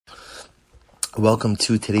Welcome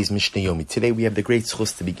to today's Mishnah Yomi. Today we have the great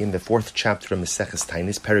zchus to begin the fourth chapter of Maseches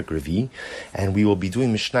Tainis, Perek Revi, and we will be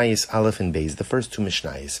doing Mishnayos Aleph and Beis, the first two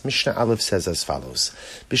Mishnayos. Mishnah Aleph says as follows: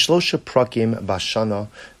 Bishlosha prakim bashana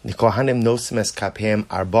kohanim nosim es kapeim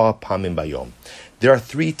arba pamim bayom. There are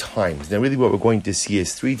 3 times. Now, really, what we're going to see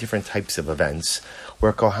is 3 different types of events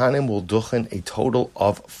where Kohanim will duchen a total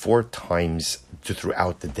of 4 times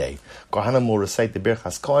throughout the day. Kohanim will recite the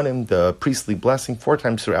Birchas Kohanim, the priestly blessing, 4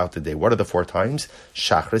 times throughout the day. What are the 4 times?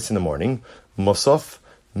 Shachris in the morning, Musaf,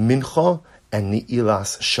 Mincha, and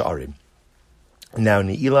Ne'ilas Sha'arim. Now,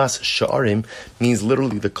 Ne'ilas Sha'arim means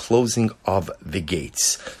literally the closing of the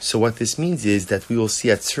gates. So what this means is that we will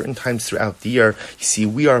see at certain times throughout the year, you see,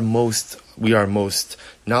 we are most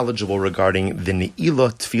knowledgeable regarding the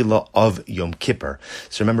Ne'ilah Tefillah of Yom Kippur.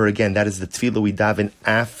 So remember again, that is the Tefillah we daven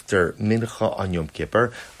after Mincha on Yom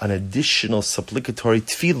Kippur, an additional supplicatory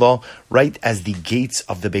Tefillah right as the gates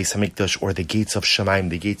of the Beis HaMikdash or the gates of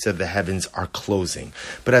Shemaim, the gates of the heavens are closing.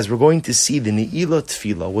 But as we're going to see, the Ne'ilah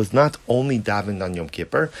Tefillah was not only davened on Yom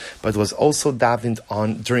Kippur, but was also davened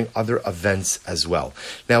on during other events as well.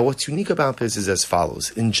 Now, what's unique about this is as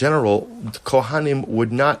follows. In general, Kohanim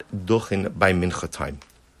would not duchen by Mincha time.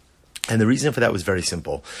 And the reason for that was very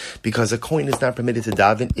simple. Because a Kohen is not permitted to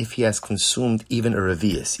daven if he has consumed even a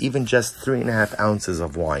revius, even just 3.5 ounces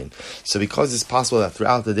of wine. So because it's possible that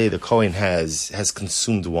throughout the day the Kohen has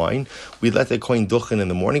consumed wine, we let the Kohen duchen in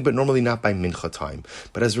the morning, but normally not by Mincha time.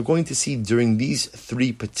 But as we're going to see during these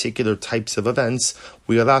 3 particular types of events,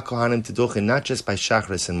 we allow Kohanim to duchen not just by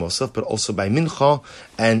Shachris and Musaf, but also by Mincha,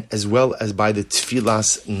 and as well as by the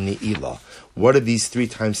Tfilas Ne'ilah. What are these 3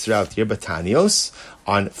 times throughout the year? Batanios,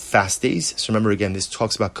 on fast days. So remember again, this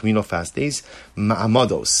talks about communal fast days.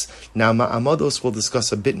 Ma'amados. Now, Ma'amados we'll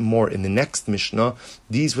discuss a bit more in the next Mishnah.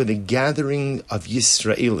 These were the gathering of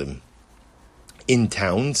Yisraelim in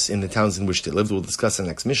the towns in which they lived. We'll discuss in the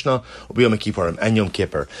next Mishnah, Yom Kippurim and Yom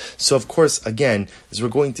Kippur. So, of course, again, as we're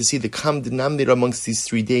going to see, the common denominator amongst these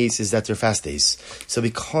 3 days is that they're fast days. So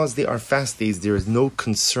because they are fast days, there is no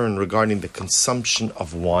concern regarding the consumption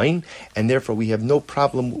of wine, and therefore we have no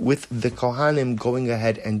problem with the Kohanim going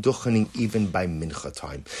ahead and duchening even by Mincha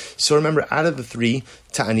time. So remember, out of the 3,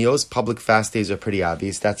 Ta'anios, public fast days, are pretty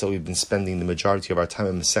obvious. That's what we've been spending the majority of our time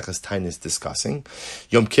in Maseches Tainis discussing.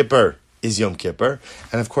 Yom Kippur is Yom Kippur.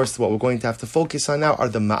 And of course, what we're going to have to focus on now are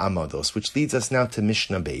the Ma'amados, which leads us now to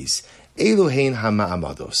Mishnah Beis. Eluhein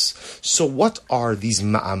ha-Ma'amados. So what are these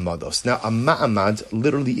Ma'amados? Now, a Ma'amad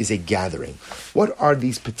literally is a gathering. What are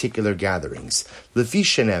these particular gatherings? Lefi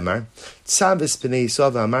shenemar, Tzavis b'nei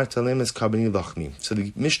Yisrael v'amar talem es karbani lochmi. So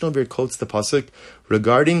the Mishnah here quotes the pasuk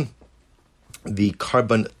regarding the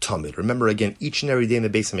Karban Tamid. Remember again, each and every day in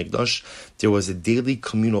the Beis HaMikdash, there was a daily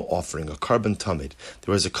communal offering, a Karban Tamid.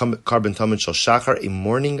 There was a Karban Tamid Shel Shachar, a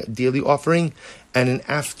morning daily offering, and an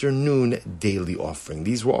afternoon daily offering.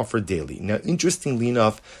 These were offered daily. Now, interestingly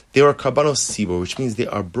enough, they are Karbanos Sibur, which means they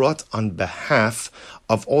are brought on behalf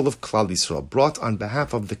of all of Klal Yisrael, brought on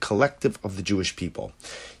behalf of the collective of the Jewish people.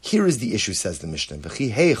 Here is the issue, says the Mishnah. The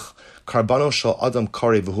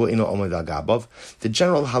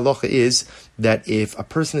general halacha is that if a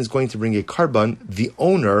person is going to bring a karban, the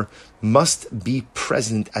owner must be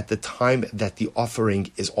present at the time that the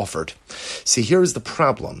offering is offered. See, here is the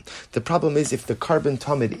problem. The problem is if the karban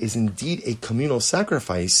tamid is indeed a communal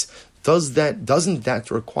sacrifice, doesn't that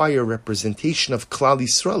require representation of Klal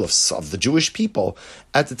Yisrael, of the Jewish people,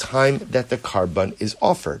 at the time that the karban is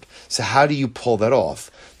offered? So how do you pull that off?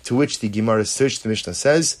 To which the Gemara search, the Mishnah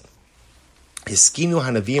says, Hiskinu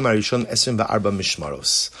hanavim arishon 24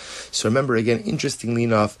 mishmaros. So remember again, interestingly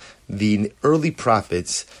enough, the early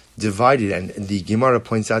prophets divided, and the Gemara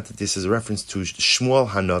points out that this is a reference to Shmuel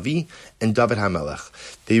Hanavi and David HaMelech.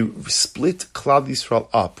 They split Klal Yisrael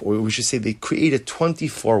up, or we should say they created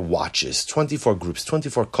 24 watches, 24 groups,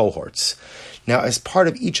 24 cohorts. Now, as part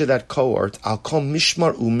of each of that cohort, I'll call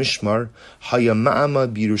Mishmar Mishmar Haya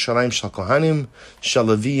Ma'amad B'Yerushalayim Shal Kohanim Shal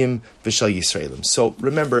Levim V'Shal Yisraelim. So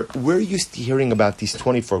remember, we're used to hearing about these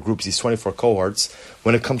 24 groups, these 24 cohorts,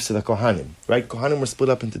 when it comes to the Kohanim, right? Kohanim were split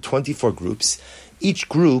up into 24 groups. Each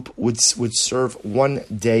group would serve 1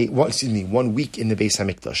 week in the Beis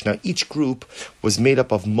HaMikdash. Now, each group was made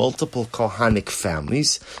up of multiple Kohanic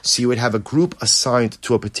families. So you would have a group assigned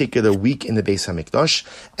to a particular week in the Beis HaMikdash,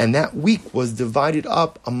 and that week was divided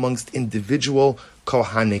up amongst individual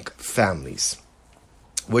Kohanic families.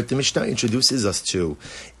 What the Mishnah introduces us to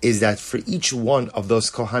is that for each one of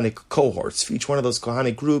those Kohanic cohorts, for each one of those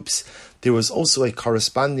Kohanic groups, there was also a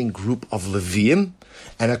corresponding group of Leviim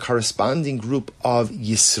and a corresponding group of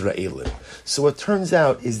Yisraelim. So what turns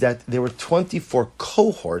out is that there were 24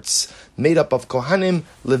 cohorts made up of Kohanim,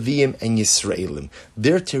 Leviim, and Yisraelim.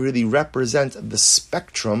 They're to really represent the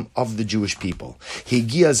spectrum of the Jewish people.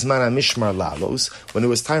 Higia Zman HaMishmar Lalos, when it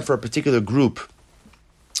was time for a particular group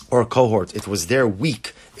or cohort, it was their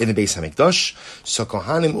week in the Beis Hamikdash. So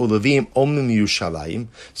Kohanim uLeviim omim Yerushalayim.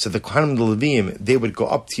 So the Kohanim and the Leviim, they would go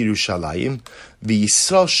up to Yerushalayim. The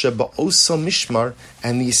Yisrael sheba'oso mishmar,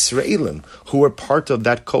 and the Yisraelim, who were part of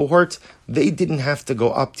that cohort, they didn't have to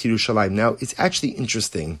go up to Yerushalayim. Now, it's actually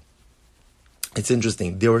interesting.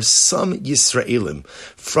 There were some Yisraelim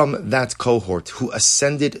from that cohort who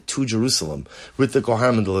ascended to Jerusalem with the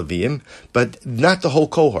Kohanim and the Leviim, but not the whole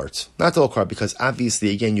cohort. Not the whole cohort, because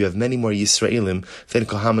obviously, again, you have many more Yisraelim than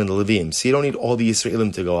Kohanim and the Leviim. So you don't need all the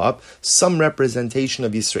Yisraelim to go up. Some representation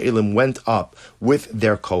of Yisraelim went up with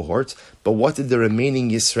their cohort, but what did the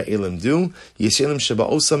remaining Yisraelim do? Yisraelim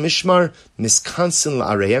sheba'osa mishmar, miskansin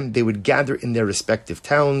la'areim, they would gather in their respective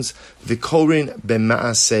towns, v'korin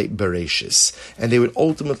b'ma'aseh bereshis, and they would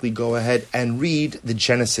ultimately go ahead and read the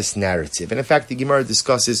Genesis narrative. And in fact, the Gemara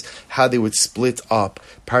discusses how they would split up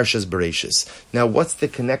Parshas Bereshis. Now, what's the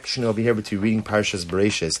connection over here between reading Parshas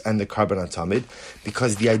Bereshis and the Karban HaTamid?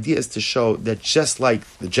 Because the idea is to show that just like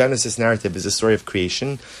the Genesis narrative is a story of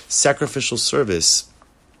creation, sacrificial service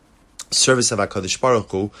of HaKadosh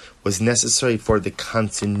Baruch Hu was necessary for the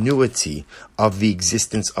continuity of the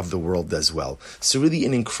existence of the world as well. So really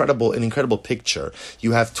an incredible picture.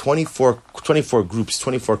 You have 24 groups,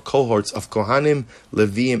 24 cohorts of Kohanim,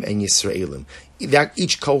 Leviim, and Yisraelim. That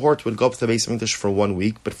each cohort would go up to the Beis Hamikdash for 1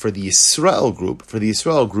 week, but for the Israel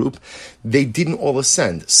group, they didn't all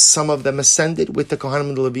ascend. Some of them ascended with the Kohanim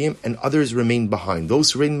and the Leviim, and others remained behind.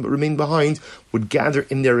 Those who remained behind would gather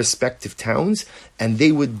in their respective towns, and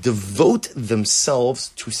they would devote themselves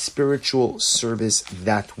to spiritual service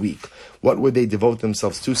that week. What would they devote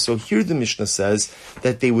themselves to? So here the Mishnah says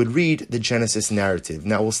that they would read the Genesis narrative.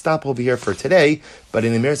 Now we'll stop over here for today, but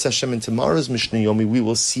in Emeretz Hashem in tomorrow's Mishnah Yomi, we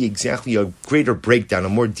will see exactly a greater breakdown, a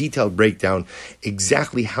more detailed breakdown,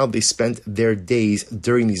 exactly how they spent their days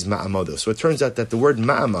during these ma'amados. So it turns out that the word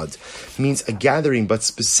ma'amad means a gathering, but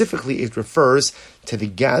specifically it refers to the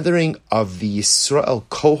gathering of the Yisrael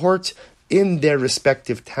cohort in their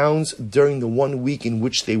respective towns during the 1 week in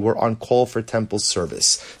which they were on call for temple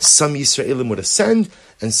service. Some Yisraelim would ascend,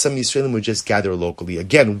 and some Yisraelim would just gather locally.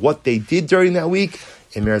 Again, what they did during that week,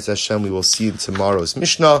 Emeretz Hashem, we will see in tomorrow's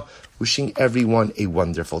Mishnah. Wishing everyone a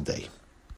wonderful day.